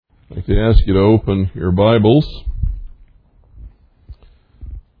I'd like to ask you to open your Bibles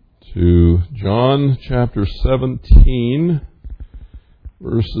to John chapter 17,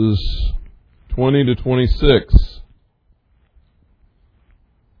 verses 20 to 26.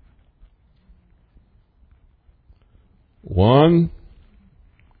 Juan,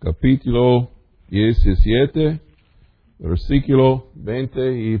 capítulo 17, versículo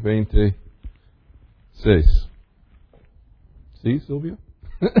 20 y 26. See, Sylvia?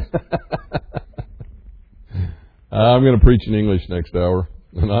 I'm going to preach in English next hour,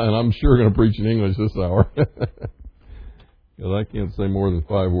 and I'm sure going to preach in English this hour. Because I can't say more than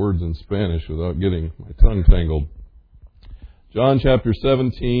 5 words in Spanish without getting my tongue tangled. John chapter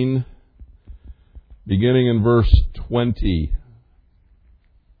 17, beginning in verse 20.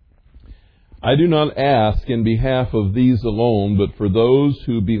 I do not ask in behalf of these alone, but for those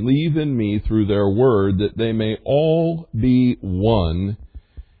who believe in me through their word, that they may all be one,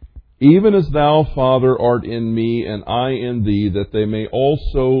 even as thou, Father, art in me, and I in thee, that they may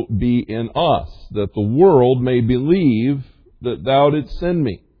also be in us, that the world may believe that thou didst send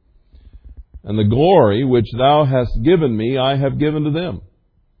me. And the glory which thou hast given me, I have given to them,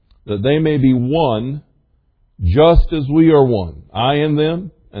 that they may be one, just as we are one, I in them,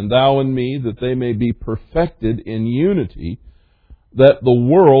 and thou in me, that they may be perfected in unity, that the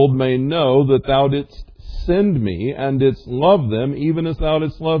world may know that thou didst send me, and didst love them, even as thou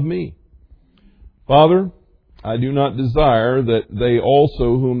didst love me. Father, I do not desire that they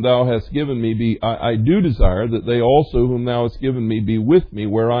also whom thou hast given me be, I do desire that they also whom thou hast given me be with me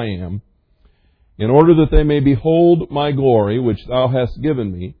where I am, in order that they may behold my glory, which thou hast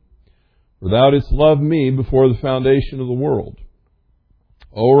given me, for thou didst love me before the foundation of the world.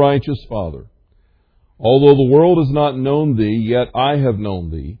 O righteous Father, although the world has not known thee, yet I have known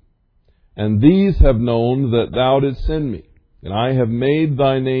thee, and these have known that thou didst send me, and I have made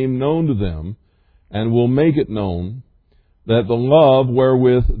thy name known to them, and will make it known, that the love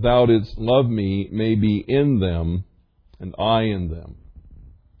wherewith thou didst love me may be in them, and I in them.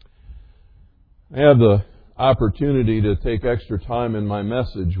 I have the opportunity to take extra time in my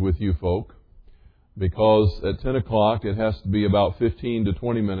message with you folk, because at 10 o'clock it has to be about 15 to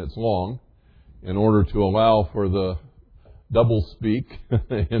 20 minutes long in order to allow for the double speak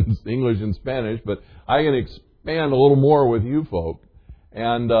in English and Spanish, but I can expand a little more with you folk.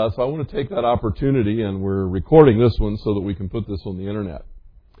 And so I want to take that opportunity, and we're recording this one so that we can put this on the internet.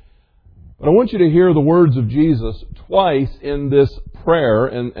 But I want you to hear the words of Jesus twice in this prayer,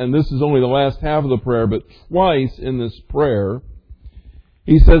 and this is only the last half of the prayer, but twice in this prayer,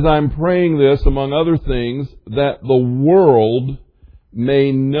 He says, I'm praying this, among other things, that the world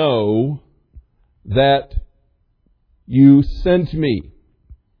may know that you sent me.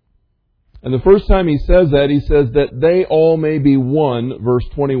 And the first time he says that, he says that they all may be one, verse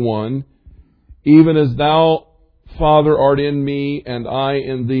 21, even as thou, Father, art in me, and I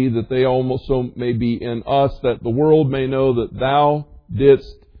in thee, that they also may be in us, that the world may know that thou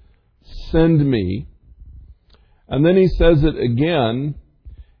didst send me. And then he says it again,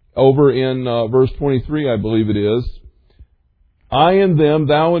 over in verse 23, I believe it is, I in them,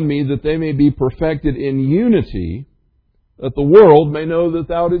 thou in me, that they may be perfected in unity, that the world may know that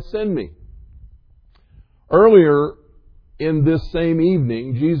thou didst send me. Earlier in this same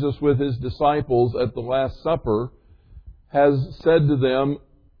evening, Jesus with His disciples at the Last Supper has said to them,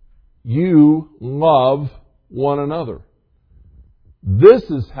 you love one another. This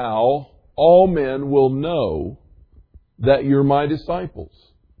is how all men will know that you're my disciples,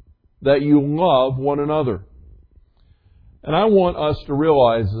 that you love one another. And I want us to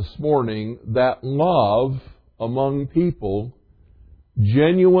realize this morning that love among people,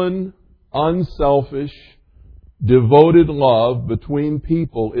 genuine, unselfish, devoted love between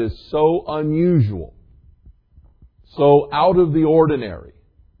people, is so unusual, so out of the ordinary,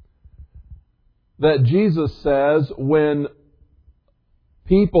 that Jesus says when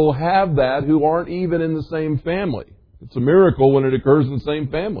people have that who aren't even in the same family, it's a miracle when it occurs in the same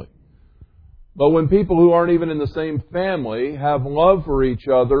family. But when people who aren't even in the same family have love for each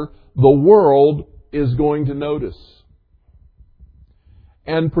other, the world is going to notice.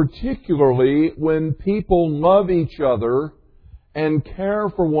 And particularly when people love each other and care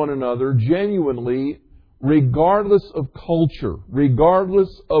for one another genuinely, regardless of culture, regardless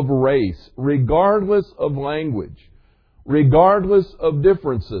of race, regardless of language, regardless of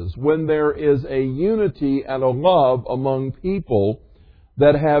differences, when there is a unity and a love among people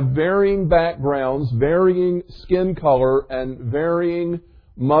that have varying backgrounds, varying skin color, and varying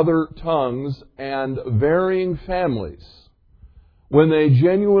mother tongues, and varying families, when they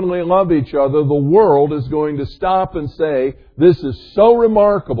genuinely love each other, the world is going to stop and say, this is so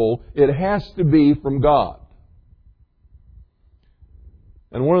remarkable, it has to be from God.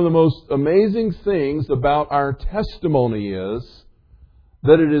 And one of the most amazing things about our testimony is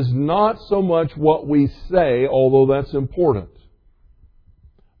that it is not so much what we say, although that's important,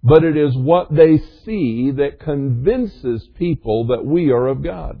 but it is what they see that convinces people that we are of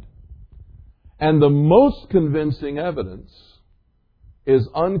God. And the most convincing evidence is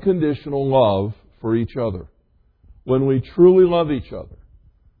unconditional love for each other. When we truly love each other,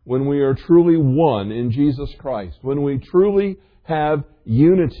 when we are truly one in Jesus Christ, when we truly have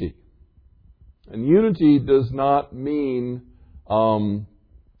unity. And unity does not mean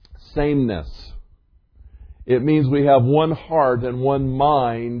sameness. It means we have one heart and one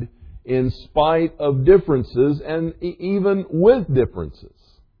mind in spite of differences and even with differences.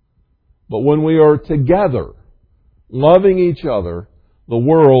 But when we are together, loving each other, the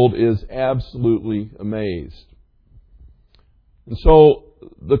world is absolutely amazed. And so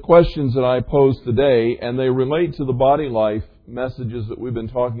the questions that I pose today, and they relate to the body life messages that we've been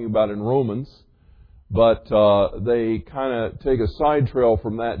talking about in Romans, but they kind of take a side trail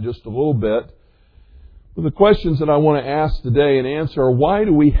from that just a little bit. But the questions that I want to ask today and answer are, why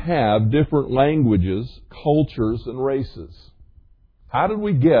do we have different languages, cultures, and races? How did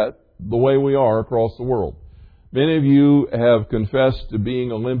we get the way we are across the world? Many of you have confessed to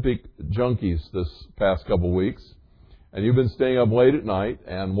being Olympic junkies this past couple of weeks, and you've been staying up late at night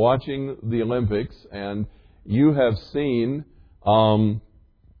and watching the Olympics, and you have seen,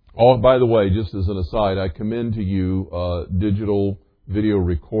 by the way, just as an aside, I commend to you digital video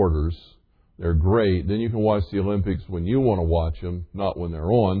recorders. They're great. Then you can watch the Olympics when you want to watch them, not when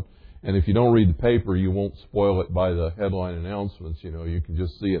they're on. And if you don't read the paper, you won't spoil it by the headline announcements. You can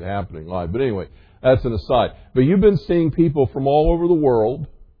just see it happening live. But anyway, that's an aside. But you've been seeing people from all over the world,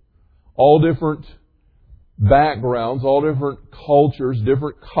 all different backgrounds, all different cultures,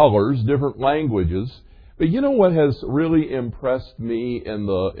 different colors, different languages. But you know what has really impressed me in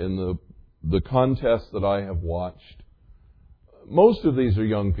the contests that I have watched? Most of these are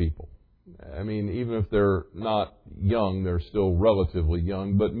young people. I mean, even if they're not young, they're still relatively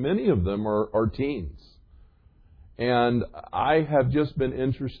young, but many of them are teens. And I have just been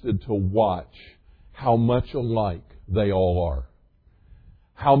interested to watch how much alike they all are.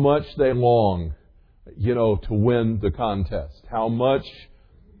 How much they long, to win the contest. How much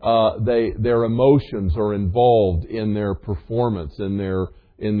their emotions are involved in their performance, in their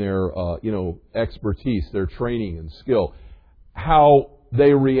expertise, their training and skill. How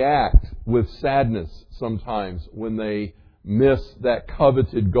they react with sadness sometimes when they miss that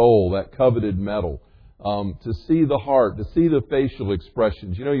coveted goal, that coveted medal. To see the heart, to see the facial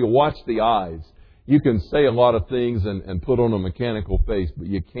expressions. You watch the eyes. You can say a lot of things and put on a mechanical face, but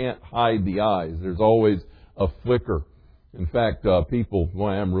you can't hide the eyes. There's always a flicker. In fact, I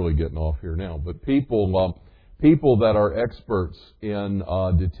am really getting off here now, but people that are experts in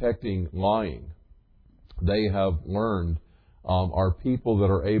detecting lying, they have learned are people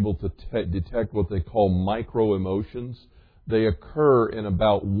that are able to detect what they call micro-emotions. They occur in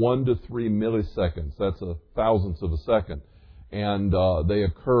about 1 to 3 milliseconds. That's a thousandth of a second. And they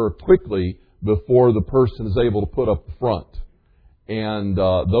occur quickly before the person is able to put up the front. And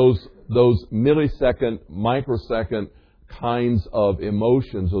those millisecond, microsecond kinds of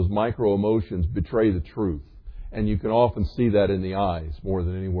emotions, those micro-emotions, betray the truth. And you can often see that in the eyes more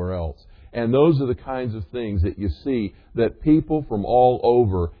than anywhere else. And those are the kinds of things that you see that people from all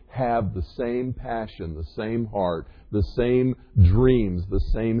over have the same passion, the same heart, the same dreams, the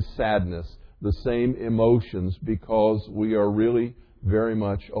same sadness, the same emotions, because we are really very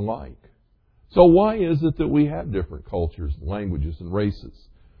much alike. So why is it that we have different cultures, languages, and races?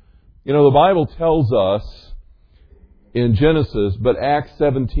 The Bible tells us in Genesis, but Acts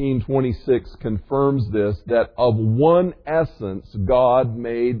 17:26 confirms this, that of one essence God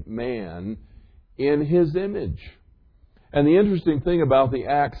made man in His image. And the interesting thing about the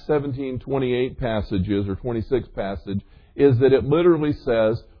Acts 17:28 passages, or 26 passage, is that it literally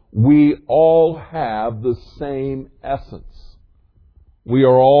says, we all have the same essence. We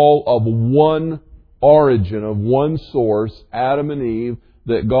are all of one origin, of one source, Adam and Eve,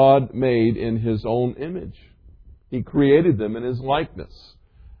 that God made in His own image. He created them in His likeness.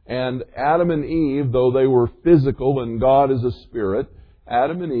 And Adam and Eve, though they were physical and God is a spirit,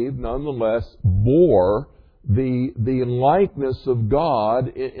 Adam and Eve nonetheless bore the likeness of God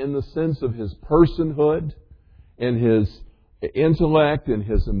in the sense of His personhood, in His intellect, in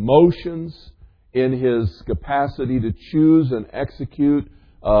His emotions, in His capacity to choose and execute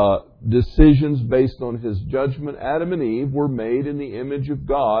decisions based on His judgment. Adam and Eve were made in the image of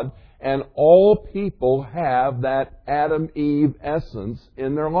God, and all people have that Adam-Eve essence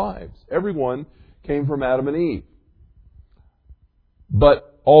in their lives. Everyone came from Adam and Eve.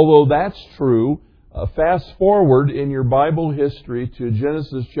 But although that's true, fast forward in your Bible history to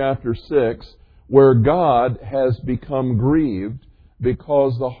Genesis chapter 6, where God has become grieved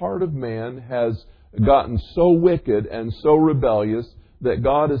because the heart of man has gotten so wicked and so rebellious that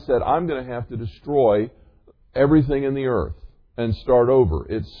God has said, I'm going to have to destroy everything in the earth and start over.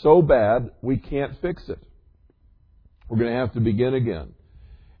 It's so bad, we can't fix it. We're going to have to begin again.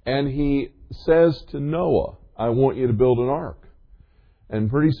 And He says to Noah, I want you to build an ark. And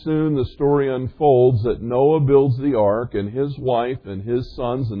pretty soon the story unfolds that Noah builds the ark, and his wife and his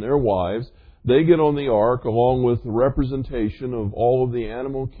sons and their wives, they get on the ark along with the representation of all of the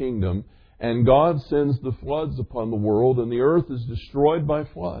animal kingdom, and God sends the floods upon the world, and the earth is destroyed by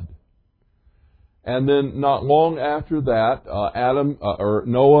flood. And then not long after that,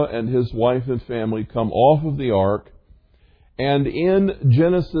 Noah and his wife and family come off of the ark, and in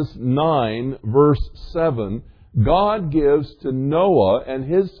Genesis 9, verse 7, God gives to Noah and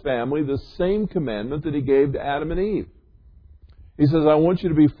his family the same commandment that He gave to Adam and Eve. He says, I want you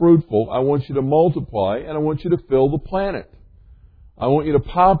to be fruitful, I want you to multiply, and I want you to fill the planet. I want you to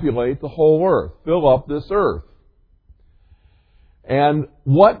populate the whole earth, fill up this earth. And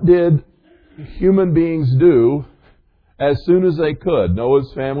what did human beings do as soon as they could?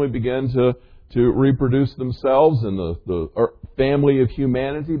 Noah's family began to reproduce themselves, and the family of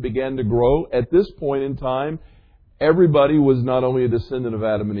humanity began to grow. At this point in time, everybody was not only a descendant of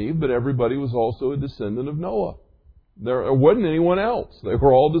Adam and Eve, but everybody was also a descendant of Noah. There wasn't anyone else. They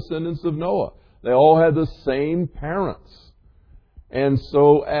were all descendants of Noah. They all had the same parents. And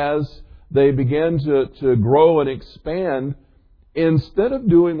so as they began to grow and expand, instead of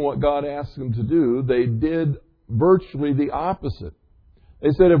doing what God asked them to do, they did virtually the opposite.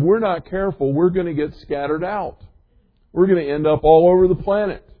 They said, if we're not careful, we're going to get scattered out. We're going to end up all over the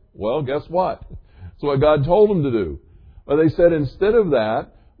planet. Well, guess what? That's what God told them to do. But they said, instead of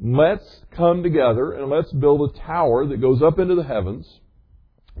that, let's come together and let's build a tower that goes up into the heavens.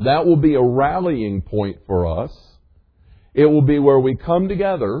 That will be a rallying point for us. It will be where we come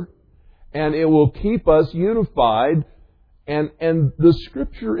together, and it will keep us unified. And the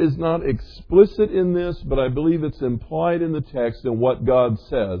Scripture is not explicit in this, but I believe it's implied in the text in what God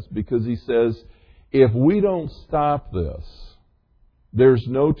says, because He says, if we don't stop this, there's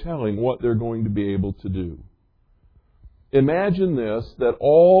no telling what they're going to be able to do. Imagine this, that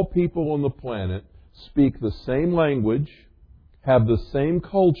all people on the planet speak the same language, have the same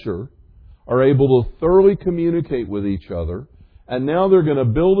culture, are able to thoroughly communicate with each other, and now they're going to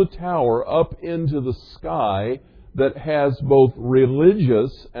build a tower up into the sky that has both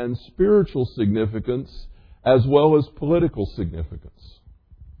religious and spiritual significance as well as political significance.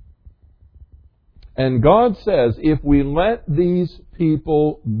 And God says, if we let these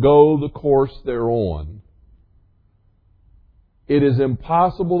people go the course they're on, it is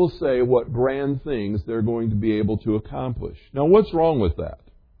impossible to say what grand things they're going to be able to accomplish. Now, what's wrong with that?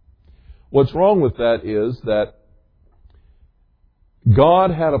 What's wrong with that is that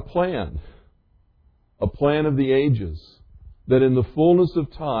God had a plan of the ages, that in the fullness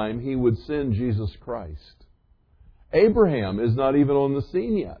of time He would send Jesus Christ. Abraham is not even on the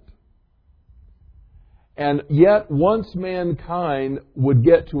scene yet. And yet, once mankind would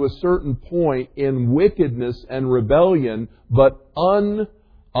get to a certain point in wickedness and rebellion, but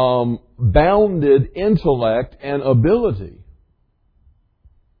unbounded intellect and ability,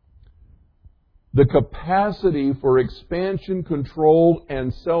 the capacity for expansion, control,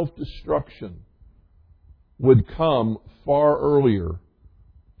 and self-destruction would come far earlier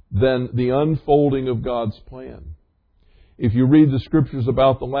than the unfolding of God's plan. If you read the Scriptures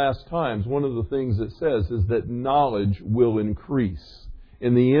about the last times, one of the things it says is that knowledge will increase.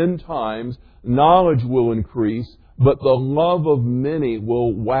 In the end times, knowledge will increase, but the love of many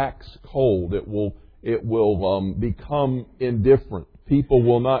will wax cold. It will become indifferent. People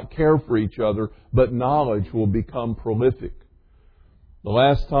will not care for each other, but knowledge will become prolific. The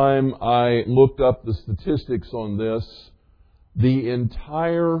last time I looked up the statistics on this, the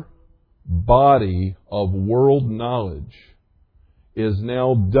entire body of world knowledge is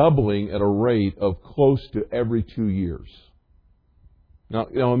now doubling at a rate of close to every 2 years.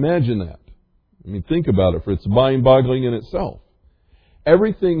 Now imagine that. I mean, think about it, for it's mind-boggling in itself.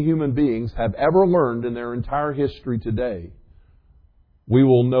 Everything human beings have ever learned in their entire history today, we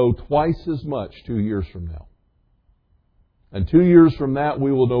will know twice as much 2 years from now. And 2 years from that,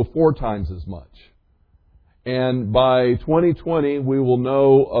 we will know 4 times as much. And by 2020, we will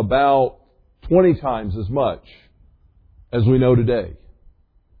know about 20 times as much as we know today.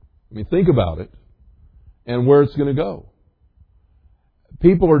 I mean, think about it and where it's going to go.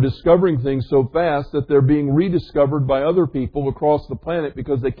 People are discovering things so fast that they're being rediscovered by other people across the planet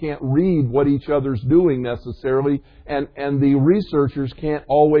because they can't read what each other's doing necessarily, and the researchers can't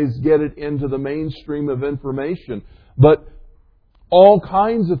always get it into the mainstream of information. But all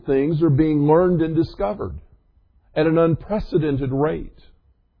kinds of things are being learned and discovered at an unprecedented rate,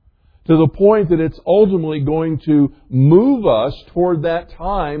 to the point that it's ultimately going to move us toward that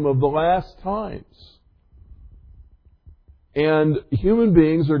time of the last times. And human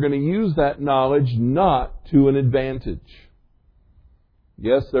beings are going to use that knowledge not to an advantage.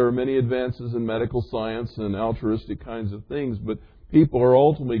 Yes, there are many advances in medical science and altruistic kinds of things, but people are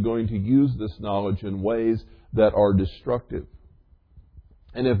ultimately going to use this knowledge in ways that are destructive.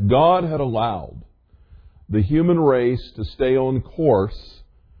 And if God had allowed the human race to stay on course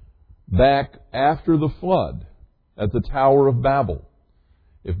back after the flood at the Tower of Babel,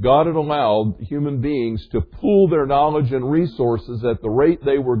 if God had allowed human beings to pool their knowledge and resources at the rate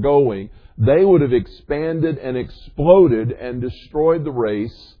they were going, they would have expanded and exploded and destroyed the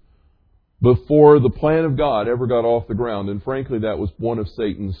race before the plan of God ever got off the ground. And frankly, that was one of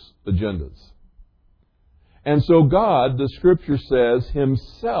Satan's agendas. And so God, the Scripture says,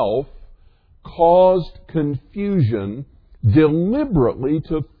 Himself caused confusion deliberately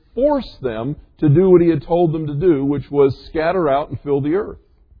to force them to do what He had told them to do, which was scatter out and fill the earth.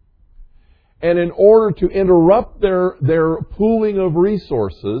 And in order to interrupt their pooling of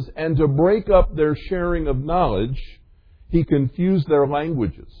resources and to break up their sharing of knowledge, He confused their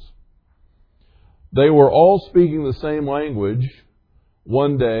languages. They were all speaking the same language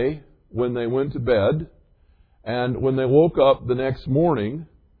one day when they went to bed, and when they woke up the next morning,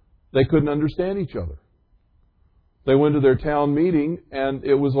 they couldn't understand each other. They went to their town meeting, and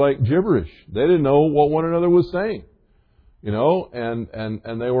it was like gibberish. They didn't know what one another was saying.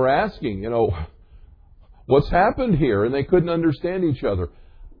 And they were asking, what's happened here? And they couldn't understand each other.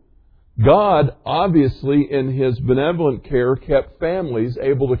 God, obviously, in His benevolent care, kept families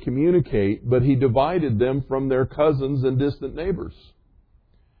able to communicate, but He divided them from their cousins and distant neighbors.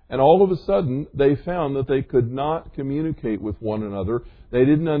 And all of a sudden, they found that they could not communicate with one another. They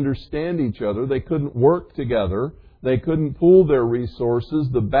didn't understand each other. They couldn't work together. They couldn't pool their resources.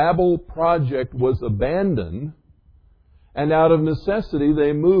 The Babel project was abandoned. And out of necessity,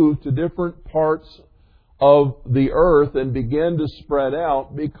 they moved to different parts of the earth and began to spread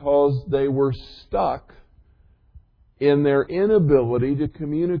out because they were stuck in their inability to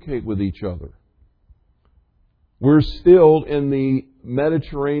communicate with each other. We're still in the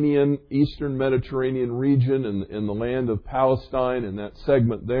Mediterranean, Eastern Mediterranean region, in the land of Palestine, in that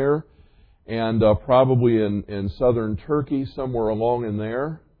segment there, and probably in southern Turkey, somewhere along in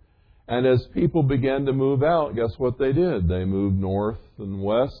there. And as people began to move out, guess what they did? They moved north and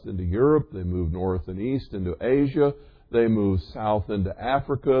west into Europe. They moved north and east into Asia. They moved south into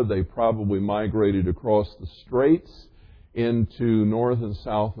Africa. They probably migrated across the straits into North and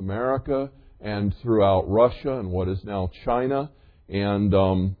South America and throughout Russia and what is now China. And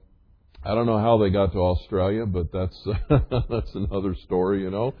I don't know how they got to Australia, but that's another story,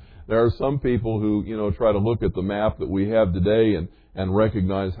 There are some people who, try to look at the map that we have today and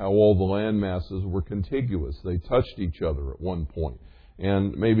recognize how all the land masses were contiguous. They touched each other at one point.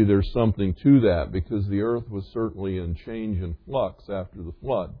 And maybe there's something to that because the earth was certainly in change and flux after the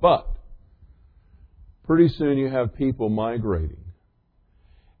flood. But pretty soon you have people migrating.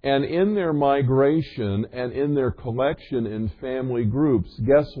 And in their migration and in their collection in family groups,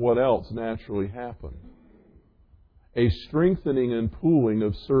 guess what else naturally happened? A strengthening and pooling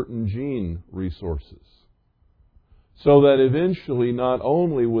of certain gene resources. So that eventually not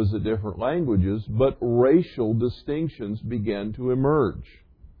only was it different languages, but racial distinctions began to emerge.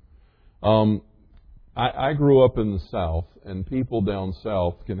 I grew up in the South, and people down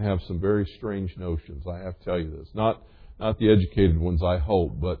South can have some very strange notions. I have to tell you this. Not the educated ones, I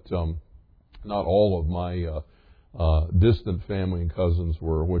hope, but not all of my distant family and cousins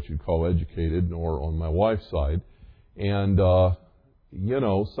were what you'd call educated, nor on my wife's side. And,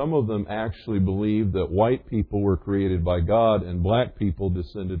 some of them actually believed that white people were created by God and black people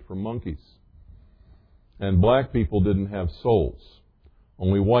descended from monkeys. And black people didn't have souls.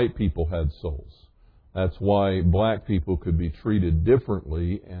 Only white people had souls. That's why black people could be treated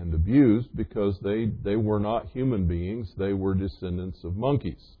differently and abused because they were not human beings. They were descendants of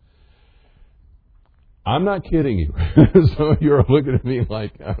monkeys. I'm not kidding you. So you're looking at me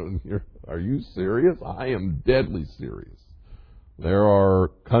like, are you serious? I am deadly serious. There are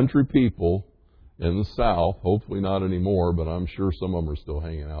country people in the South, hopefully not anymore, but I'm sure some of them are still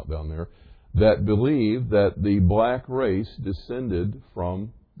hanging out down there, that believe that the black race descended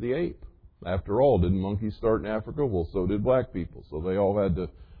from the ape. After all, didn't monkeys start in Africa? Well, so did black people. So they all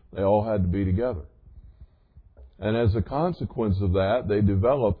had to be together. And as a consequence of that, they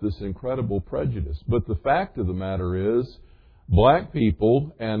developed this incredible prejudice. But the fact of the matter is, black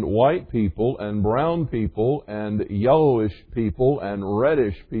people and white people and brown people and yellowish people and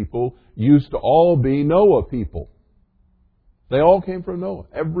reddish people used to all be Noah people. They all came from Noah,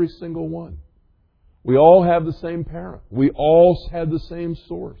 every single one. We all have the same parent. We all had the same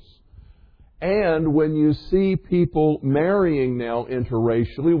source. And when you see people marrying now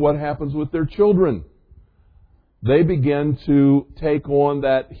interracially, what happens with their children? They begin to take on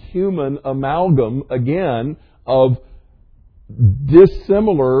that human amalgam again of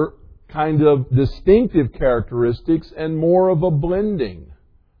dissimilar kind of distinctive characteristics and more of a blending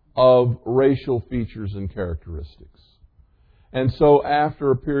of racial features and characteristics. And so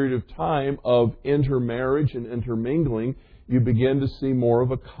after a period of time of intermarriage and intermingling, you begin to see more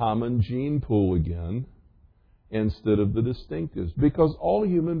of a common gene pool again instead of the distinctives, because all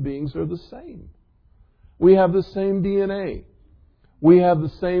human beings are the same. We have the same DNA. We have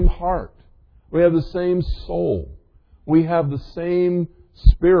the same heart. We have the same soul. We have the same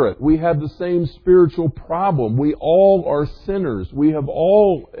spirit. We have the same spiritual problem. We all are sinners. We have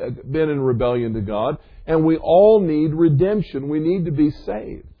all been in rebellion to God, and we all need redemption. We need to be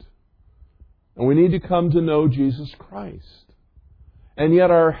saved. And we need to come to know Jesus Christ. And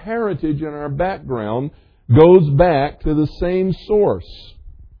yet our heritage and our background goes back to the same source.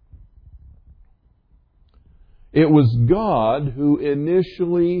 It was God who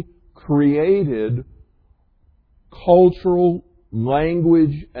initially created cultural,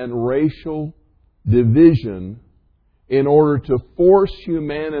 language, and racial division in order to force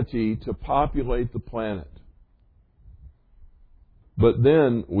humanity to populate the planet. But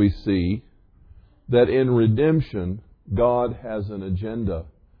then we see that in redemption, God has an agenda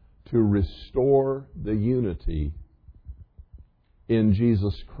to restore the unity in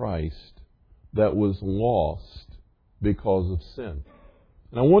Jesus Christ that was lost because of sin.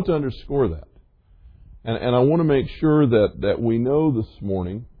 And I want to underscore that. And I want to make sure that we know this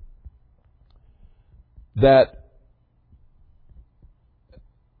morning that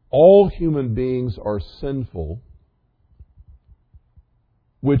all human beings are sinful,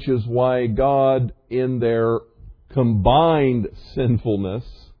 which is why God, in their combined sinfulness,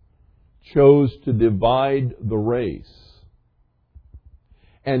 chose to divide the race.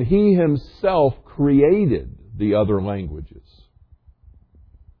 And He Himself created the other languages.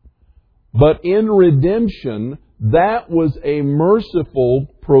 But in redemption, that was a merciful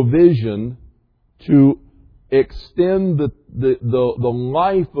provision to extend the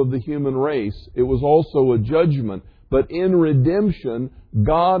life of the human race. It was also a judgment. But in redemption,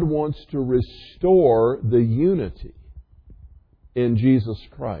 God wants to restore the unity in Jesus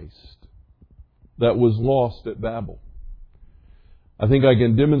Christ that was lost at Babel. I think I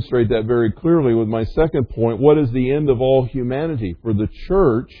can demonstrate that very clearly with my second point. What is the end of all humanity? For the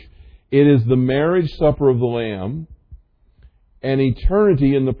church, it is the marriage supper of the Lamb and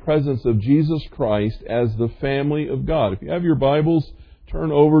eternity in the presence of Jesus Christ as the family of God. If you have your Bibles,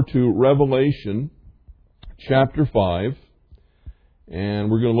 turn over to Revelation chapter 5, and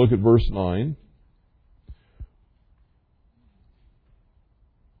we're going to look at verse 9.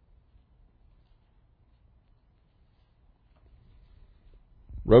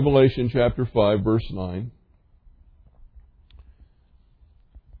 Revelation chapter 5, verse 9.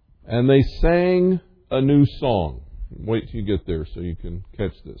 And they sang a new song. Wait till you get there so you can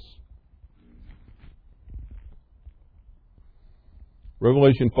catch this.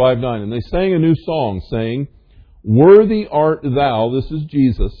 Revelation 5:9. And they sang a new song, saying, Worthy art thou, this is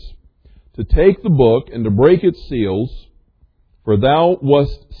Jesus, to take the book and to break its seals, for thou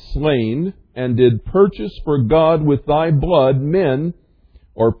wast slain, and did purchase for God with thy blood men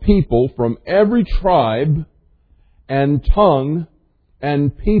or people from every tribe and tongue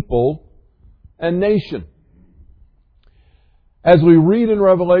and people and nation. As we read in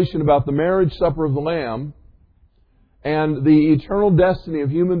Revelation about the marriage supper of the Lamb and the eternal destiny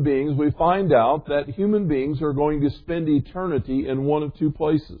of human beings, we find out that human beings are going to spend eternity in one of two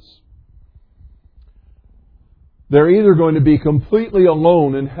places. They're either going to be completely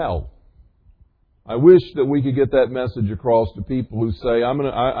alone in hell. I wish that we could get that message across to people who say,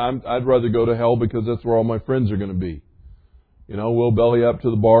 I'd rather go to hell because that's where all my friends are going to be. You know, we'll belly up to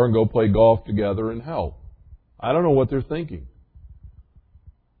the bar and go play golf together in hell. I don't know what they're thinking.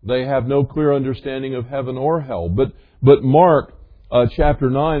 They have no clear understanding of heaven or hell. But Mark chapter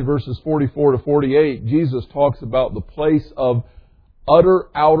 9, verses 44 to 48, Jesus talks about the place of utter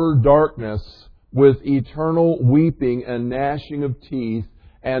outer darkness with eternal weeping and gnashing of teeth,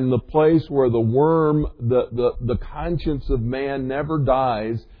 and the place where the worm, the conscience of man never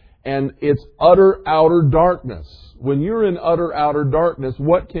dies, and it's utter outer darkness. When you're in utter outer darkness,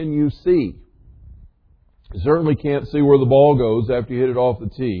 what can you see? You certainly can't see where the ball goes after you hit it off the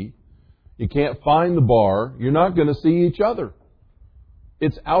tee. You can't find the bar. You're not going to see each other.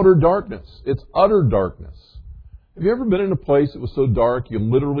 It's outer darkness. It's utter darkness. Have you ever been in a place that was so dark you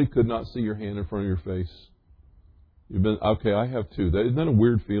literally could not see your hand in front of your face? Okay, I have too. Isn't that a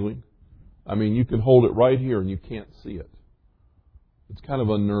weird feeling? I mean, you can hold it right here and you can't see it. It's kind of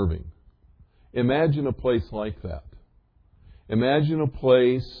unnerving. Imagine a place like that. Imagine a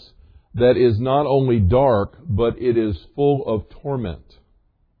place that is not only dark, but it is full of torment.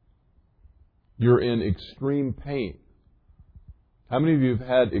 You're in extreme pain. How many of you have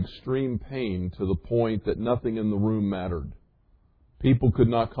had extreme pain to the point that nothing in the room mattered? People could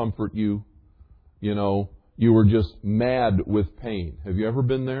not comfort you. You know, you were just mad with pain. Have you ever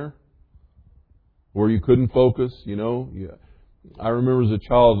been there? Where you couldn't focus, you know? Yeah. I remember as a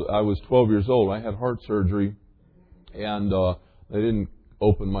child, I was 12 years old. I had heart surgery, and they didn't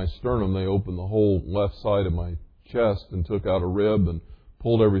open my sternum. They opened the whole left side of my chest and took out a rib and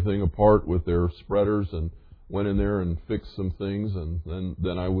pulled everything apart with their spreaders and went in there and fixed some things. And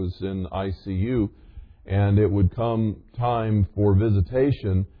then I was in ICU, and it would come time for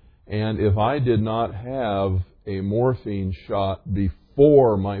visitation. And if I did not have a morphine shot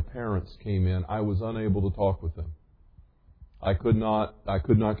before my parents came in, I was unable to talk with them. I could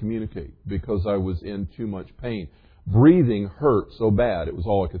not communicate because I was in too much pain. Breathing hurt so bad, it was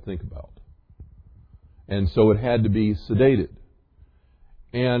all I could think about. And so it had to be sedated.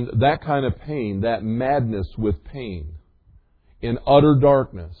 And that kind of pain, that madness with pain, in utter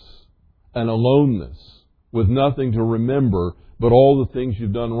darkness and aloneness, with nothing to remember but all the things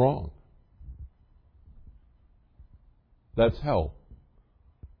you've done wrong. That's hell.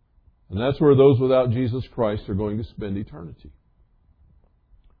 And that's where those without Jesus Christ are going to spend eternity.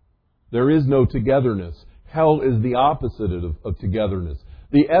 There is no togetherness. Hell is the opposite of togetherness.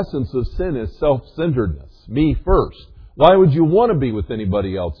 The essence of sin is self-centeredness. Me first. Why would you want to be with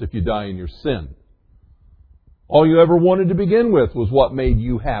anybody else if you die in your sin? All you ever wanted to begin with was what made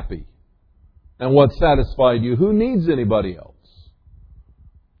you happy and what satisfied you. Who needs anybody else?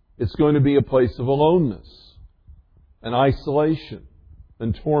 It's going to be a place of aloneness and isolation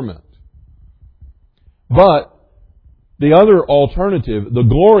and torment. But the other alternative, the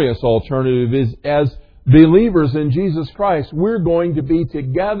glorious alternative, is as believers in Jesus Christ, we're going to be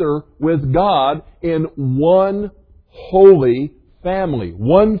together with God in one holy family.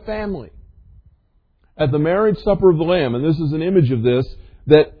 One family. At the marriage supper of the Lamb, and this is an image of this,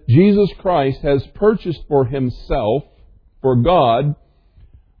 that Jesus Christ has purchased for Himself, for God,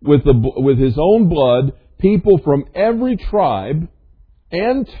 with His own blood, people from every tribe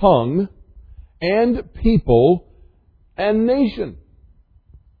and tongue and people and nation.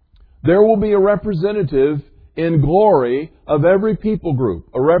 There will be a representative in glory of every people group,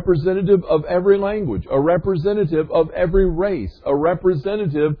 a representative of every language, a representative of every race, a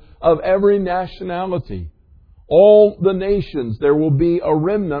representative of every nationality. All the nations, there will be a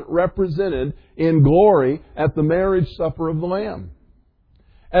remnant represented in glory at the marriage supper of the Lamb.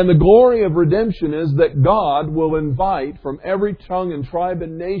 And the glory of redemption is that God will invite from every tongue and tribe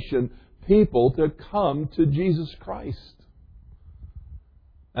and nation people to come to Jesus Christ.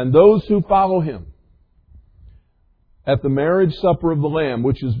 And those who follow Him at the marriage supper of the Lamb,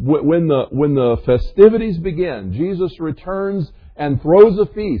 which is when the festivities begin, Jesus returns and throws a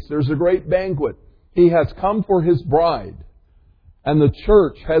feast. There's a great banquet. He has come for His bride. And the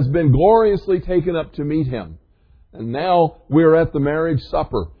church has been gloriously taken up to meet Him. And now we're at the marriage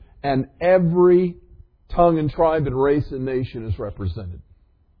supper. And every tongue and tribe and race and nation is represented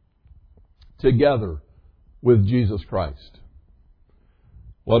together with Jesus Christ.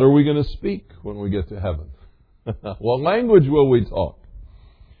 What are we going to speak when we get to heaven? What language will we talk?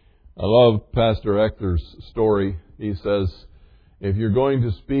 I love Pastor Ector's story. He says, if you're going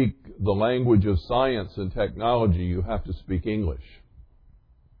to speak the language of science and technology, you have to speak English.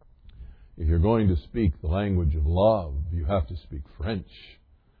 If you're going to speak the language of love, you have to speak French.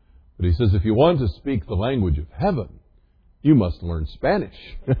 But he says, if you want to speak the language of heaven, you must learn Spanish.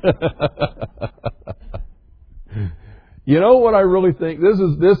 You know what I really think?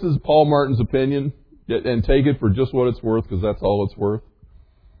 This is Paul Martin's opinion, and take it for just what it's worth, because that's all it's worth.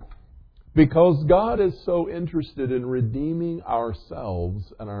 Because God is so interested in redeeming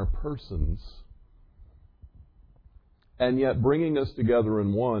ourselves and our persons, and yet bringing us together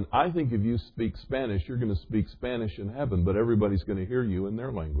in one. I think if you speak Spanish, you're going to speak Spanish in heaven, but everybody's going to hear you in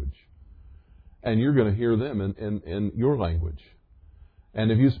their language. And you're going to hear them in your language. And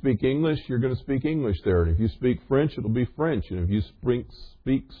if you speak English, you're going to speak English there. And if you speak French, it'll be French. And if you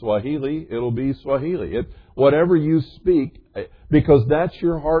speak Swahili, it'll be Swahili. Whatever you speak, because that's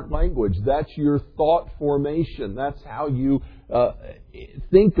your heart language. That's your thought formation. That's how you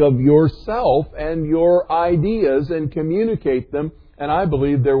think of yourself and your ideas and communicate them. And I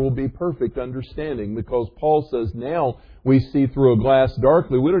believe there will be perfect understanding, because Paul says now we see through a glass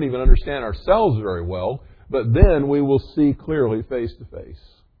darkly. We don't even understand ourselves very well. But then we will see clearly face to face.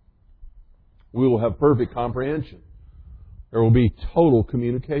 We will have perfect comprehension. There will be total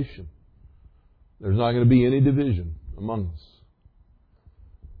communication. There's not going to be any division among us.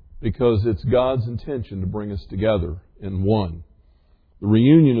 Because it's God's intention to bring us together in one. The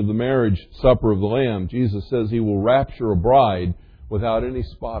reunion of the marriage supper of the Lamb, Jesus says He will rapture a bride without any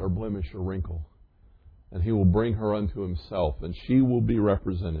spot or blemish or wrinkle. And He will bring her unto Himself, and she will be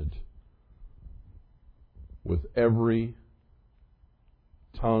represented with every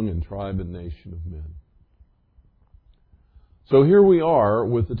tongue and tribe and nation of men. So here we are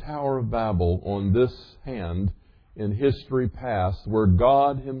with the Tower of Babel on this hand in history past, where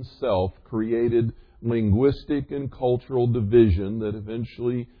God Himself created linguistic and cultural division that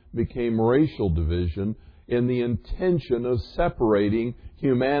eventually became racial division in the intention of separating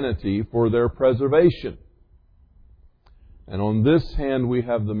humanity for their preservation. And on this hand we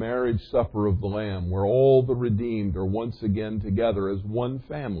have the marriage supper of the Lamb, where all the redeemed are once again together as one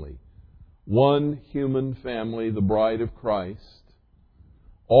family. One human family, the bride of Christ.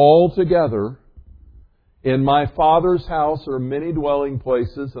 All together. In my Father's house are many dwelling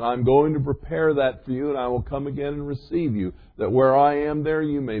places, and I'm going to prepare that for you, and I will come again and receive you, that where I am, there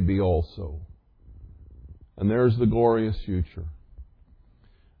you may be also. And there's the glorious future.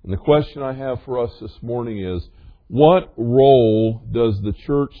 And the question I have for us this morning is, what role does the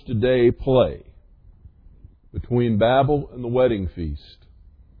church today play between Babel and the wedding feast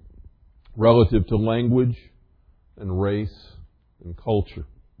relative to language and race and culture?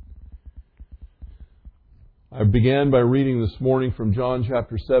 I began by reading this morning from John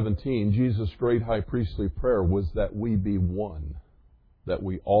chapter 17. Jesus' great high priestly prayer was that we be one, that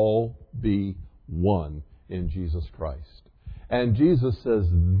we all be one in Jesus Christ. And Jesus says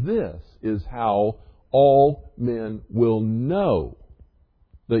this is how all men will know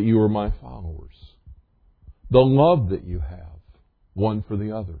that you are my followers. The love that you have, one for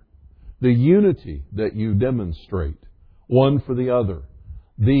the other. The unity that you demonstrate, one for the other.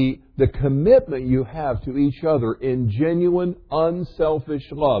 The commitment you have to each other in genuine, unselfish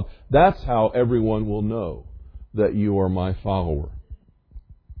love. That's how everyone will know that you are my follower.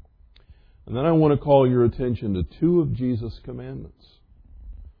 And then I want to call your attention to two of Jesus' commandments.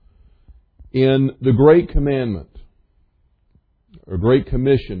 In the Great Commandment, or Great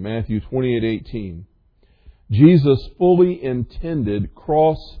Commission, Matthew 28:18, Jesus fully intended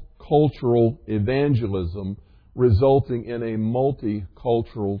cross-cultural evangelism resulting in a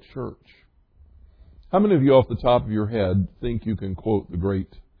multicultural church. How many of you off the top of your head think you can quote the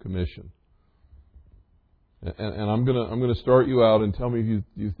Great Commission? And I'm going to start you out, and tell me if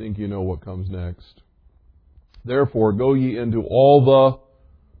you think you know what comes next. Therefore, go ye into all the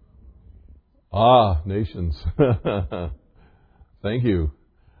nations. Thank you.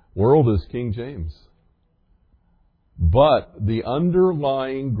 World is King James. But the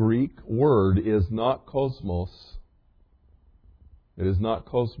underlying Greek word is not cosmos. It is not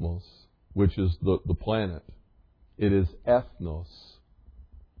cosmos, which is the planet. It is ethnos,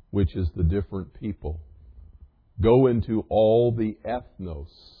 which is the different people. Go into all the ethnos,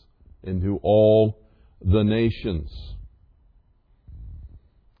 into all the nations.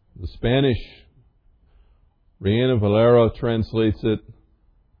 The Spanish Reina Valera translates it,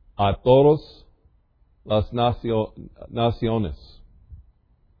 a todos las naciones.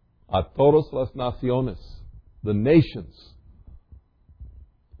 A todas las naciones. The nations.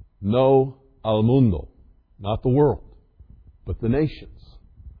 No al mundo. Not the world, but the nations.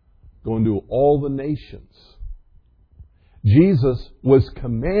 Go into all the nations. Jesus was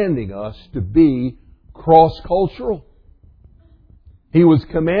commanding us to be cross-cultural. He was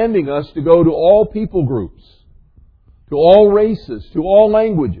commanding us to go to all people groups, to all races, to all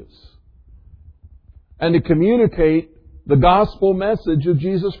languages, and to communicate the gospel message of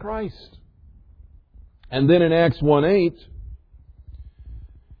Jesus Christ. And then in Acts 1:8,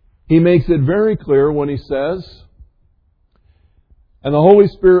 He makes it very clear when He says, and the Holy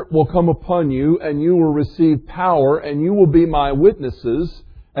Spirit will come upon you, and you will receive power, and you will be my witnesses.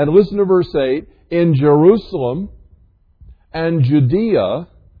 And listen to verse 8, in Jerusalem, and Judea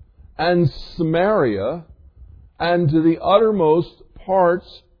and Samaria and to the uttermost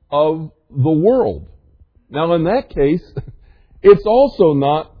parts of the world. Now in that case, it's also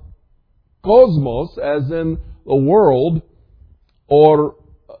not cosmos as in the world, or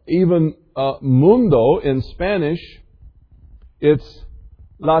even mundo in Spanish. It's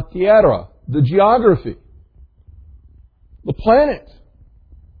la tierra, the geography, the planet.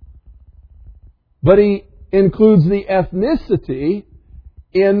 But he includes the ethnicity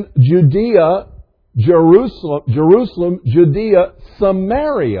in Judea, Jerusalem, Judea,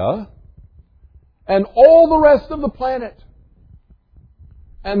 Samaria, and all the rest of the planet.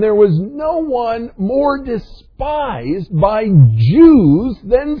 And there was no one more despised by Jews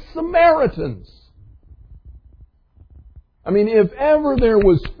than Samaritans. I mean, if ever there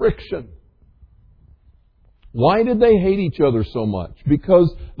was friction, why did they hate each other so much?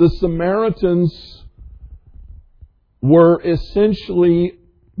 Because the Samaritans were essentially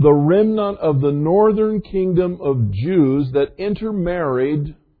the remnant of the northern kingdom of Jews that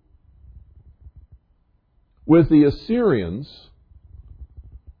intermarried with the Assyrians.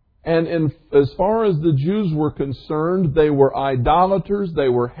 And as far as the Jews were concerned, they were idolaters, they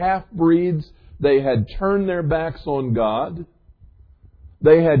were half-breeds, they had turned their backs on God,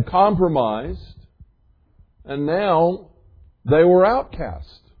 they had compromised, and now they were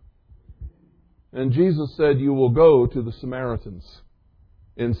outcast. And Jesus said, you will go to the Samaritans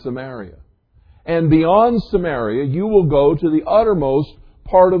in Samaria. And beyond Samaria, you will go to the uttermost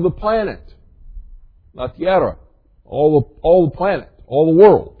part of the planet. La tierra. All the planet. All the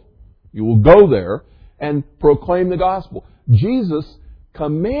world. You will go there and proclaim the gospel. Jesus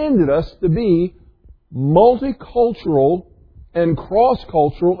commanded us to be multicultural and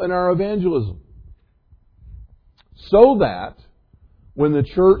cross-cultural in our evangelism. So that when the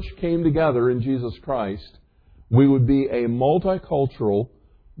church came together in Jesus Christ, we would be a multicultural,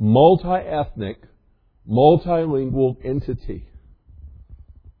 multi-ethnic, multilingual entity.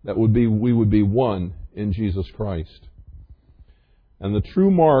 We would be one in Jesus Christ. And the true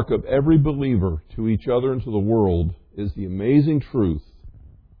mark of every believer to each other and to the world is the amazing truth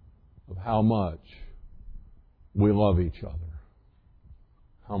of how much we love each other.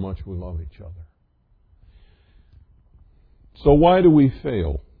 How much we love each other. So why do we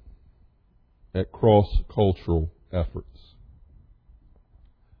fail at cross-cultural efforts?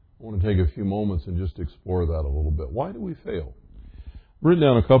 I want to take a few moments and just explore that a little bit. Why do we fail? I've written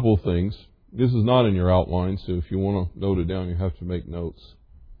down a couple of things. This is not in your outline, so if you want to note it down, you have to make notes.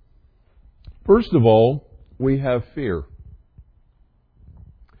 First of all, we have fear.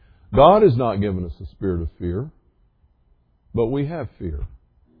 God has not given us a spirit of fear, but we have fear.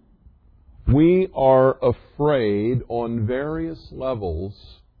 We are afraid on various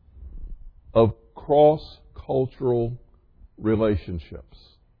levels of cross-cultural relationships,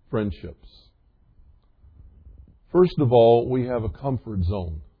 friendships. First of all, we have a comfort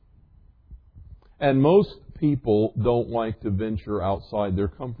zone. And most people don't like to venture outside their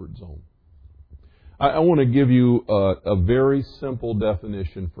comfort zone. I want to give you a very simple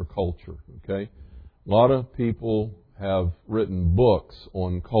definition for culture, okay? A lot of people have written books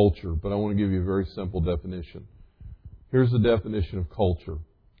on culture, but I want to give you a very simple definition. Here's the definition of culture.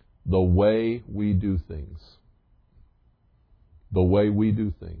 The way we do things. The way we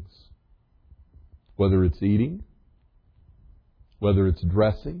do things. Whether it's eating, whether it's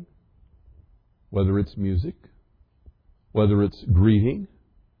dressing, whether it's music, whether it's greeting.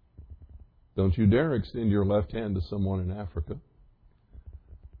 Don't you dare extend your left hand to someone in Africa.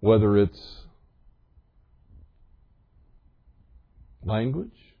 Whether it's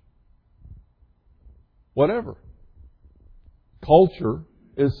language, whatever. Culture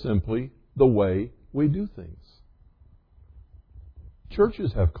is simply the way we do things.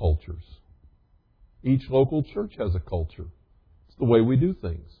 Churches have cultures. Each local church has a culture. It's the way we do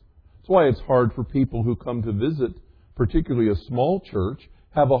things. That's why it's hard for people who come to visit, particularly a small church,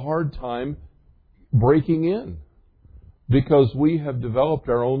 have a hard time breaking in. Because we have developed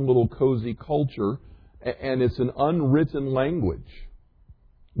our own little cozy culture, and it's an unwritten language.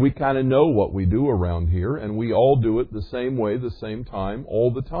 We kind of know what we do around here, and we all do it the same way, the same time,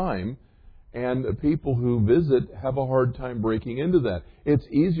 all the time. And people who visit have a hard time breaking into that. It's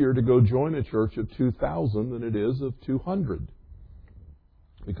easier to go join a church of 2,000 than it is of 200.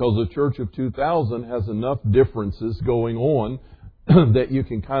 Because a church of 2,000 has enough differences going on that you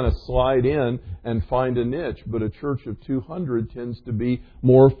can kind of slide in and find a niche. But a church of 200 tends to be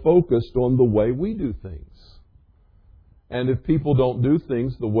more focused on the way we do things. And if people don't do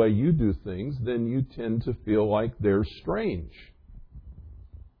things the way you do things, then you tend to feel like they're strange.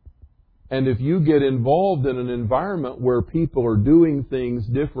 And if you get involved in an environment where people are doing things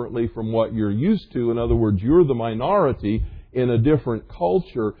differently from what you're used to, in other words, you're the minority in a different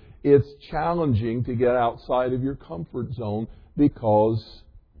culture, it's challenging to get outside of your comfort zone because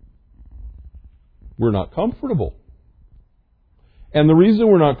we're not comfortable. And the reason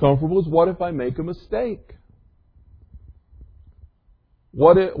we're not comfortable is, what if I make a mistake?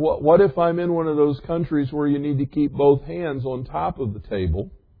 What if I'm in one of those countries where you need to keep both hands on top of the table,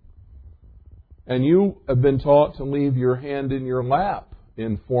 and you have been taught to leave your hand in your lap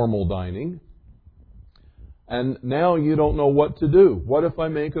in formal dining, and now you don't know what to do? What if I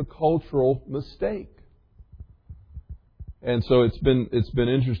make a cultural mistake? And so it's been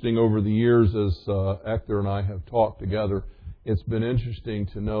interesting over the years as Hector and I have talked together. It's been interesting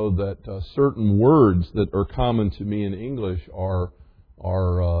to know that certain words that are common to me in English are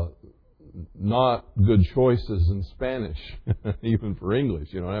not good choices in Spanish, even for English.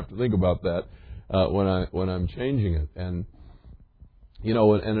 You don't have to think about that when I'm changing it. And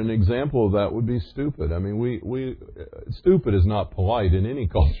and an example of that would be stupid. I mean, stupid is not polite in any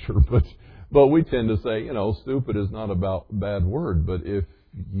culture, but we tend to say, stupid is not about a bad word. But if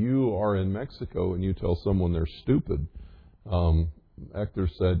you are in Mexico and you tell someone they're stupid, Hector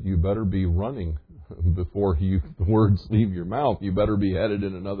said, you better be running before the words leave your mouth. You better be headed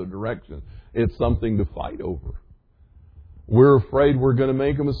in another direction. It's something to fight over. We're afraid we're going to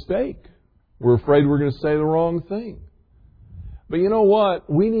make a mistake. We're afraid we're going to say the wrong thing. But you know what?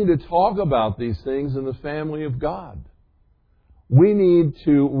 We need to talk about these things in the family of God. We need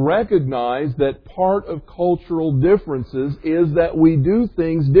to recognize that part of cultural differences is that we do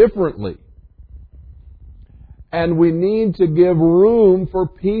things differently. And we need to give room for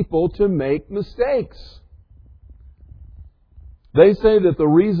people to make mistakes. They say that the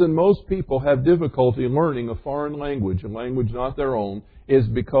reason most people have difficulty learning a foreign language, a language not their own, is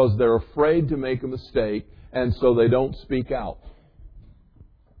because they're afraid to make a mistake, and so they don't speak out.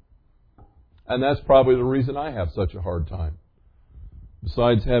 And that's probably the reason I have such a hard time.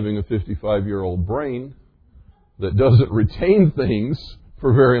 Besides having a 55-year-old brain that doesn't retain things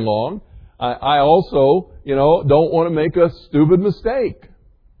for very long, I also, don't want to make a stupid mistake.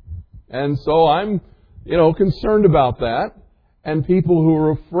 And so I'm, concerned about that. And people who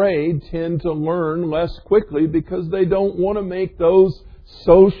are afraid tend to learn less quickly because they don't want to make those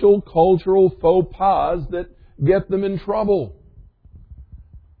social, cultural faux pas that get them in trouble.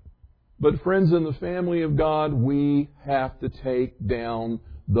 But friends, in the family of God, we have to take down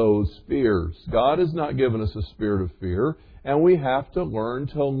those fears. God has not given us a spirit of fear, and we have to learn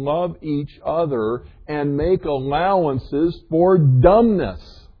to love each other and make allowances for dumbness.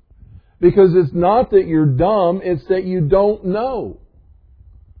 Because it's not that you're dumb, it's that you don't know.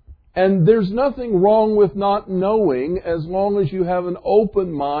 And there's nothing wrong with not knowing as long as you have an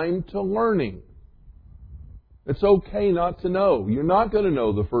open mind to learning. It's okay not to know. You're not going to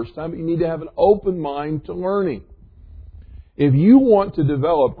know the first time, but you need to have an open mind to learning. If you want to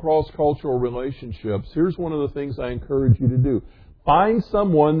develop cross-cultural relationships, here's one of the things I encourage you to do. Find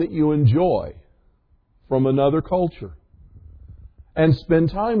someone that you enjoy from another culture and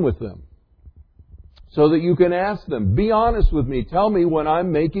spend time with them so that you can ask them, be honest with me, tell me when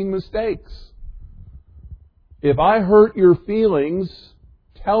I'm making mistakes. If I hurt your feelings,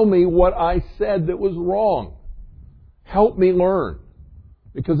 tell me what I said that was wrong. Help me learn,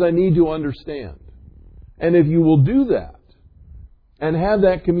 because I need to understand. And if you will do that, and have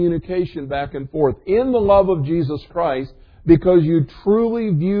that communication back and forth in the love of Jesus Christ, because you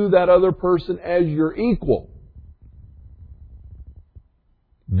truly view that other person as your equal,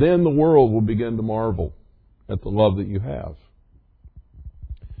 then the world will begin to marvel at the love that you have.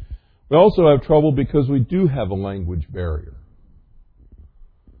 We also have trouble because we do have a language barrier.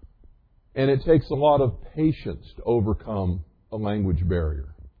 And it takes a lot of patience to overcome a language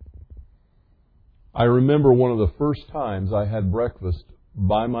barrier. I remember one of the first times I had breakfast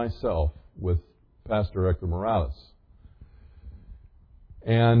by myself with Pastor Hector Morales.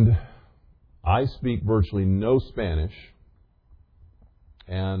 And I speak virtually no Spanish,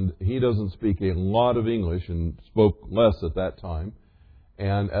 and he doesn't speak a lot of English and spoke less at that time.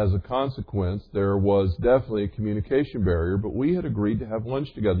 And as a consequence, there was definitely a communication barrier, but we had agreed to have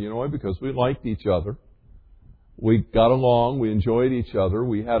lunch together. You know why? Because we liked each other. We got along. We enjoyed each other.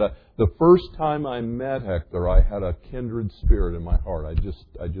 The first time I met Hector, I had a kindred spirit in my heart.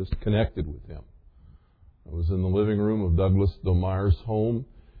 I just connected with him. I was in the living room of Douglas Delmeyer's home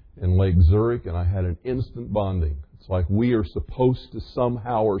in Lake Zurich, and I had an instant bonding. It's like we are supposed to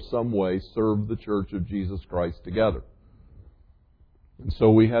somehow or some way serve the Church of Jesus Christ together. And so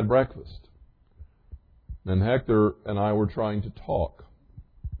we had breakfast. And Hector and I were trying to talk.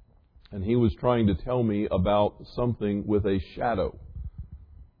 And he was trying to tell me about something with a shadow.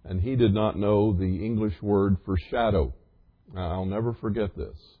 And he did not know the English word for shadow. I'll never forget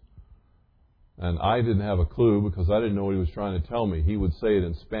this. And I didn't have a clue because I didn't know what he was trying to tell me. He would say it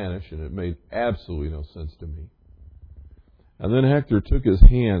in Spanish, and it made absolutely no sense to me. And then Hector took his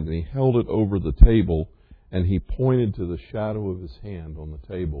hand and he held it over the table, and he pointed to the shadow of his hand on the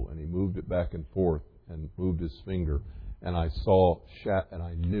table, and he moved it back and forth and moved his finger. And I saw, and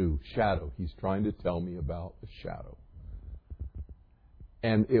I knew, shadow. He's trying to tell me about the shadow.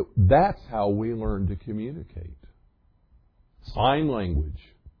 And that's how we learn to communicate. Sign language,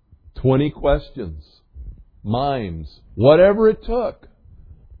 20 questions, mimes, whatever it took.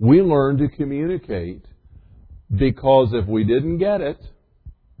 We learned to communicate because if we didn't get it,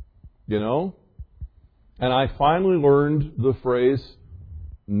 and I finally learned the phrase,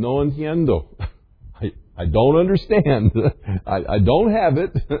 no entiendo. I don't understand. I don't have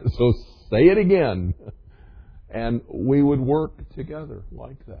it, so say it again. And we would work together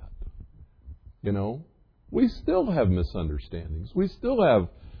like that. We still have misunderstandings. We still have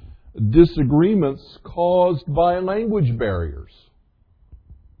disagreements caused by language barriers.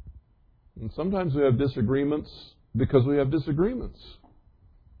 And sometimes we have disagreements because we have disagreements.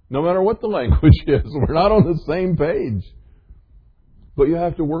 No matter what the language is, we're not on the same page. But you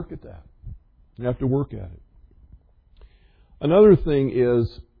have to work at that. You have to work at it. Another thing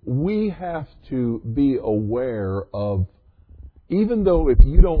is we have to be aware of, even though if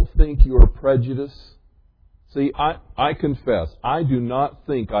you don't think you're prejudiced, see, I confess, I do not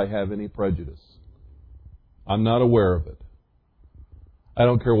think I have any prejudice. I'm not aware of it. I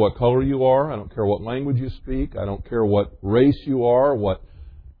don't care what color you are. I don't care what language you speak. I don't care what race you are, what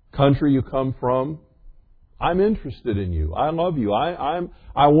country you come from. I'm interested in you. I love you. I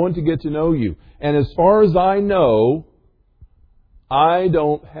want to get to know you. And as far as I know, I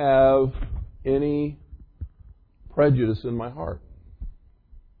don't have any prejudice in my heart.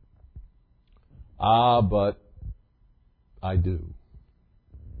 But I do.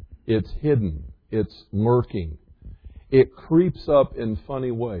 It's hidden. It's lurking. It creeps up in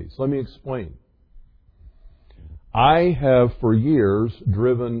funny ways. Let me explain. I have for years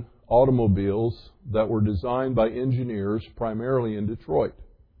driven automobiles that were designed by engineers primarily in Detroit.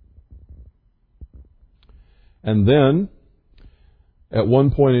 And then, at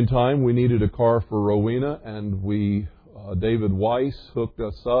one point in time, we needed a car for Rowena, and David Weiss hooked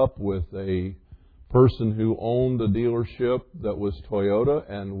us up with a person who owned a dealership that was Toyota,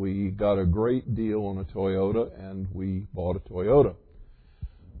 and we got a great deal on a Toyota, and we bought a Toyota.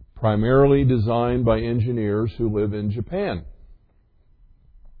 Primarily designed by engineers who live in Japan.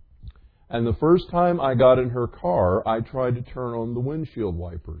 And the first time I got in her car, I tried to turn on the windshield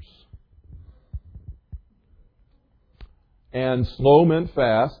wipers. And slow meant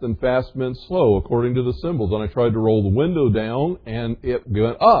fast, and fast meant slow, according to the symbols. And I tried to roll the window down, and it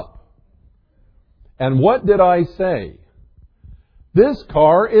went up. And what did I say? This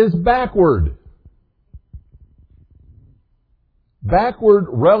car is backward. Backward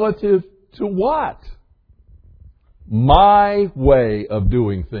relative to what? My way of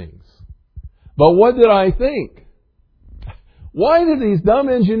doing things. But what did I think? Why did these dumb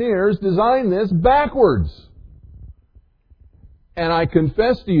engineers design this backwards? And I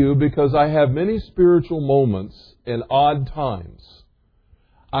confess to you, because I have many spiritual moments in odd times.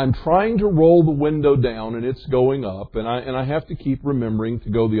 I'm trying to roll the window down and it's going up, and I have to keep remembering to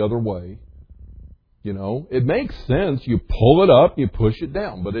go the other way. It makes sense. You pull it up, you push it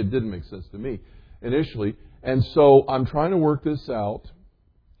down, but it didn't make sense to me initially. And so I'm trying to work this out,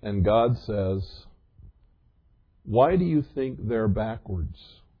 and God says, why do you think they're backwards?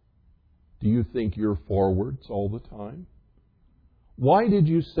 Do you think you're forwards all the time? Why did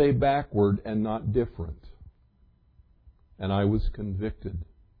you say backward and not different? And I was convicted.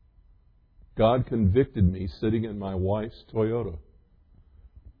 God convicted me sitting in my wife's Toyota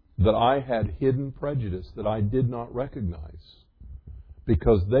that I had hidden prejudice that I did not recognize.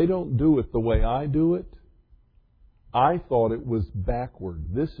 Because they don't do it the way I do it, I thought it was backward.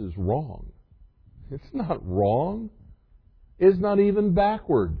 This is wrong. It's not wrong. It's not even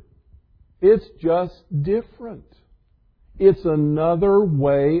backward. It's just different. It's another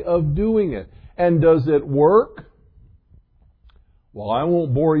way of doing it. And does it work? Well, I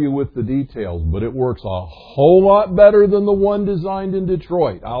won't bore you with the details, but it works a whole lot better than the one designed in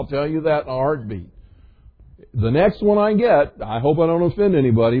Detroit. I'll tell you that in a heartbeat. The next one I get, I hope I don't offend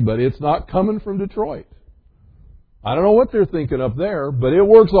anybody, but it's not coming from Detroit. I don't know what they're thinking up there, but it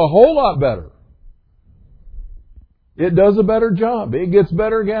works a whole lot better. It does a better job. It gets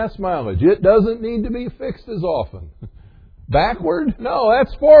better gas mileage. It doesn't need to be fixed as often. Backward? No,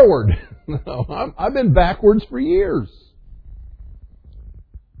 that's forward. No, I've been backwards for years.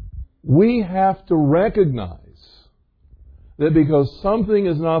 We have to recognize that because something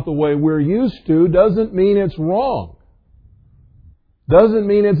is not the way we're used to doesn't mean it's wrong. Doesn't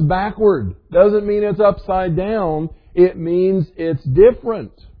mean it's backward. Doesn't mean it's upside down. It means it's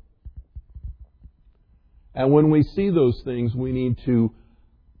different. And when we see those things, we need to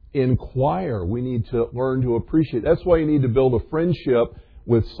inquire. We need to learn to appreciate. That's why you need to build a friendship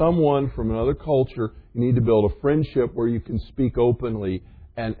with someone from another culture. You need to build a friendship where you can speak openly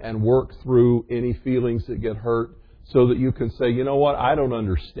and work through any feelings that get hurt so that you can say, you know what, I don't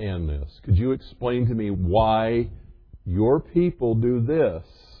understand this. Could you explain to me why your people do this?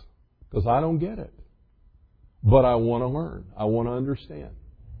 Because I don't get it. But I want to learn. I want to understand.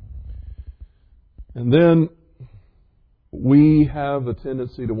 And then we have a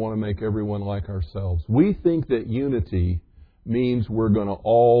tendency to want to make everyone like ourselves. We think that unity means we're going to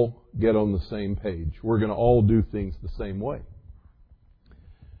all get on the same page. We're going to all do things the same way.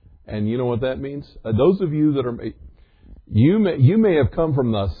 And you know what that means? Those of you that are... You may have come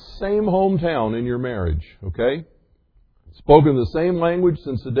from the same hometown in your marriage, okay? Spoken the same language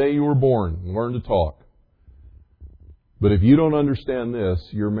since the day you were born and learned to talk. But if you don't understand this,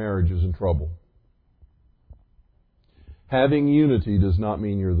 your marriage is in trouble. Having unity does not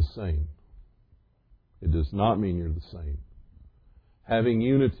mean you're the same. It does not mean you're the same. Having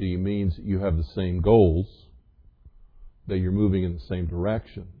unity means that you have the same goals, that you're moving in the same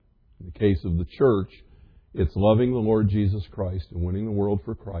direction. In the case of the church, it's loving the Lord Jesus Christ and winning the world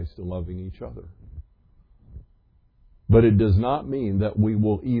for Christ and loving each other. But it does not mean that we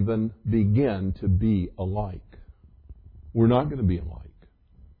will even begin to be alike. We're not going to be alike.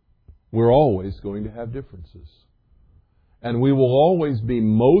 We're always going to have differences. And we will always be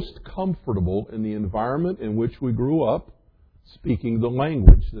most comfortable in the environment in which we grew up, speaking the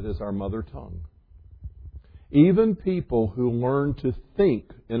language that is our mother tongue. Even people who learn to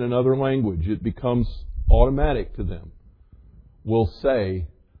think in another language, it becomes automatic to them, will say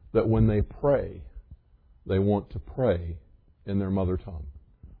that when they pray, they want to pray in their mother tongue.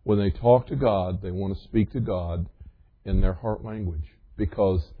 When they talk to God, they want to speak to God in their heart language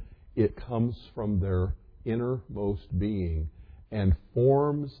because it comes from their innermost being and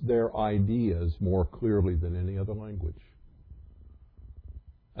forms their ideas more clearly than any other language.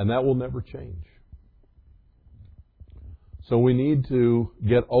 And that will never change. So we need to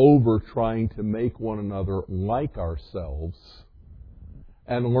get over trying to make one another like ourselves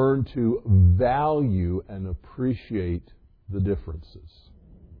and learn to value and appreciate the differences.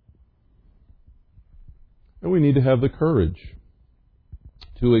 And we need to have the courage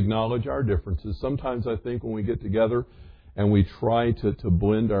to acknowledge our differences. Sometimes I think when we get together and we try to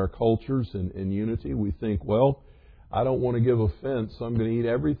blend our cultures in unity, we think, well, I don't want to give offense, so I'm going to eat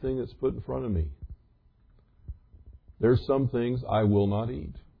everything that's put in front of me. There's some things I will not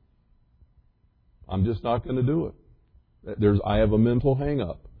eat. I'm just not going to do it. I have a mental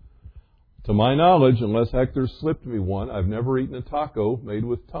hang-up. To my knowledge, unless Hector slipped me one, I've never eaten a taco made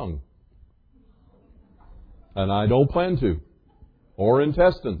with tongue. And I don't plan to. Or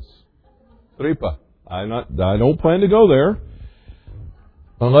intestines. Tripa. I don't plan to go there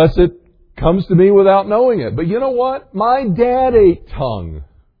unless it comes to me without knowing it. But you know what? My dad ate tongue.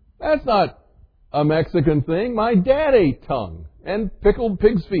 That's not a Mexican thing. My dad ate tongue and pickled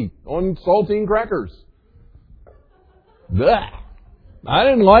pig's feet on saltine crackers. Blech. I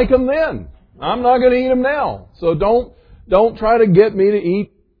didn't like them then. I'm not going to eat them now. So don't try to get me to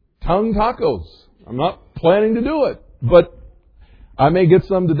eat tongue tacos. I'm not planning to do it. But I may get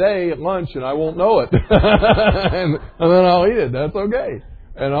some today at lunch and I won't know it. and then I'll eat it. That's okay.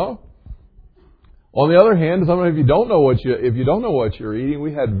 You know? On the other hand, sometimes if you don't know what you're eating,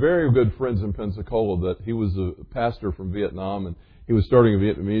 we had very good friends in Pensacola that he was a pastor from Vietnam and he was starting a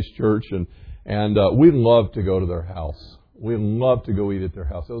Vietnamese church and we loved to go to their house. We loved to go eat at their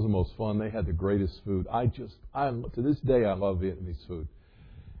house. It was the most fun. They had the greatest food. To this day, I love Vietnamese food.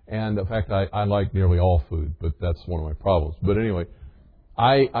 And in fact, I like nearly all food, but that's one of my problems. But anyway,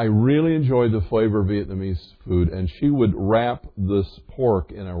 I really enjoyed the flavor of Vietnamese food, and she would wrap this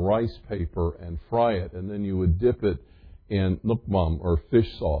pork in a rice paper and fry it, and then you would dip it in nuoc mam or fish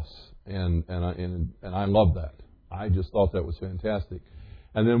sauce, and I loved that. I just thought that was fantastic.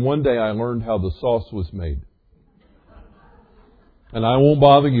 And then one day I learned how the sauce was made. And I won't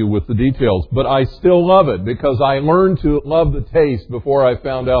bother you with the details, but I still love it because I learned to love the taste before I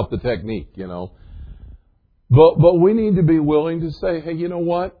found out the technique, you know. But we need to be willing to say, hey, you know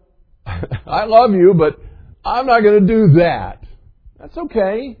what? I love you, but I'm not going to do that. That's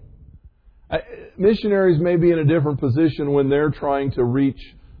okay. Missionaries may be in a different position when they're trying to reach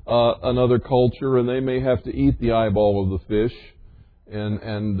another culture, and they may have to eat the eyeball of the fish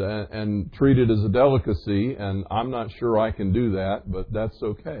and treat it as a delicacy. And I'm not sure I can do that, but that's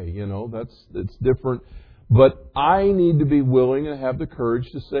okay. It's different. But I need to be willing and have the courage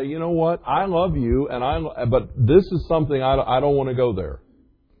to say, you know what, I love you, but this is something I don't want to go there.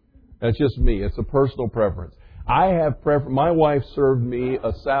 That's just me. It's a personal preference. I have My wife served me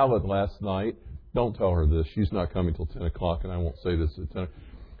a salad last night. Don't tell her this. She's not coming till 10 o'clock, and I won't say this at 10.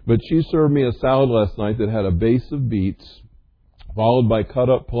 But she served me a salad last night that had a base of beets, followed by cut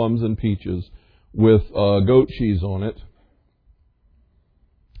up plums and peaches, with goat cheese on it.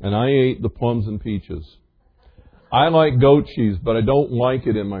 And I ate the plums and peaches. I like goat cheese, but I don't like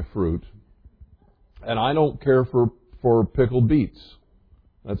it in my fruit. And I don't care for pickled beets.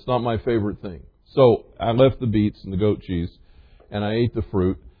 That's not my favorite thing. So I left the beets and the goat cheese, and I ate the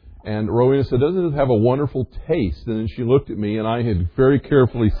fruit. And Rowena said, "Doesn't it have a wonderful taste?" And then she looked at me, and I had very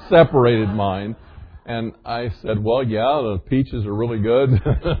carefully separated mine. And I said, "Well, yeah, the peaches are really good.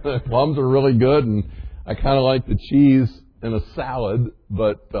 The plums are really good. And I kind of like the cheese in a salad.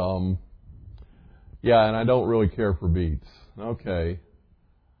 But, yeah, and I don't really care for beets." Okay.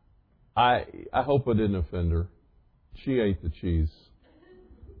 I hope I didn't offend her. She ate the cheese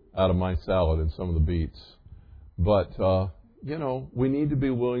out of my salad and some of the beets. But, we need to be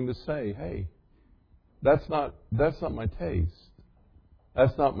willing to say, hey, that's not my taste.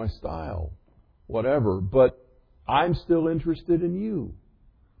 That's not my style. Whatever. But I'm still interested in you.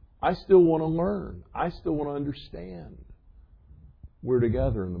 I still want to learn. I still want to understand. We're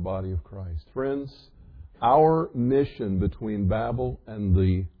together in the body of Christ. Friends, our mission between Babel and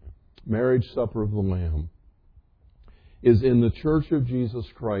the marriage supper of the Lamb is in the Church of Jesus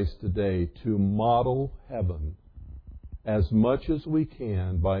Christ today to model heaven as much as we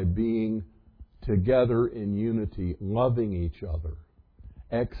can by being together in unity, loving each other,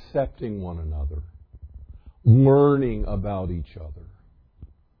 accepting one another, learning about each other,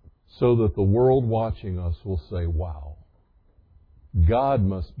 so that the world watching us will say, wow, God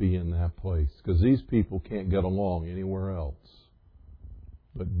must be in that place, because these people can't get along anywhere else.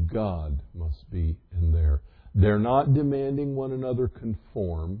 But God must be in there. They're not demanding one another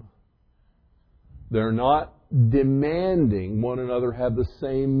conform. They're not demanding one another have the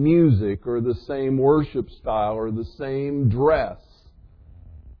same music or the same worship style or the same dress.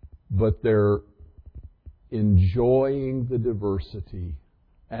 But they're enjoying the diversity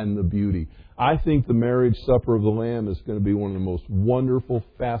and the beauty. I think the marriage supper of the Lamb is going to be one of the most wonderful,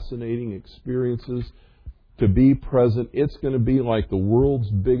 fascinating experiences to be present. It's going to be like the world's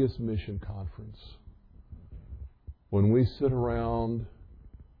biggest mission conference. When we sit around,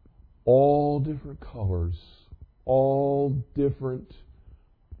 all different colors, all different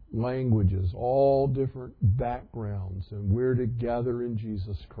languages, all different backgrounds, and we're together in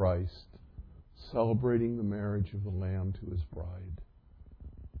Jesus Christ, celebrating the marriage of the Lamb to His bride.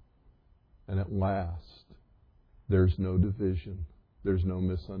 And at last, there's no division, there's no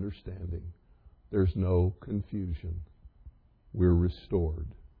misunderstanding, there's no confusion. We're restored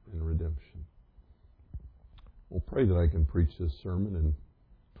in redemption. We'll pray that I can preach this sermon in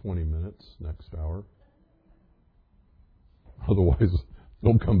 20 minutes next hour. Otherwise,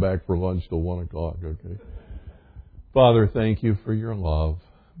 don't come back for lunch till 1 o'clock, okay? Father, thank you for your love.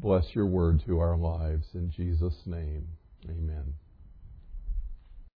 Bless your word to our lives. In Jesus' name, amen.